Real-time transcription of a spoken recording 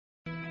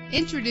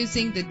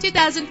Introducing the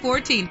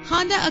 2014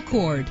 Honda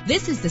Accord.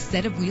 This is the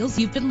set of wheels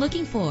you've been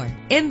looking for.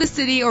 In the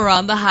city or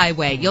on the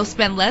highway, you'll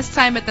spend less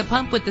time at the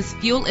pump with this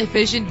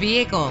fuel-efficient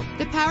vehicle.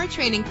 The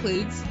powertrain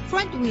includes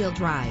front-wheel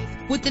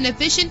drive with an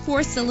efficient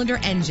 4-cylinder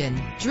engine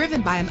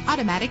driven by an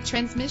automatic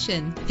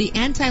transmission. The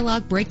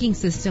anti-lock braking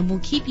system will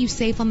keep you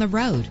safe on the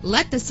road.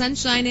 Let the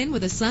sunshine in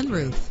with a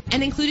sunroof.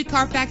 An included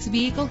Carfax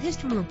Vehicle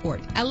History Report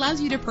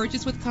allows you to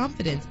purchase with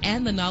confidence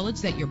and the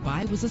knowledge that your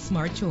buy was a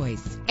smart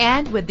choice.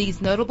 And with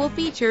these notable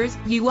features,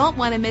 you won't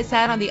want to miss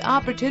out on the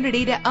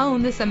opportunity to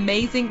own this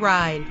amazing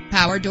ride.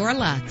 Power door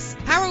locks,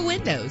 power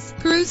windows,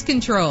 cruise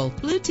control,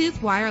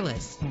 Bluetooth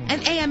wireless,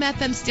 an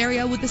AM/FM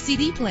stereo with a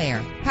CD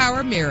player,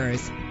 power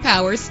mirrors,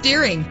 power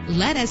steering.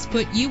 Let us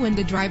put you in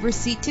the driver's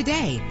seat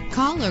today.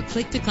 Call or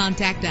click to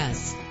contact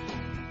us.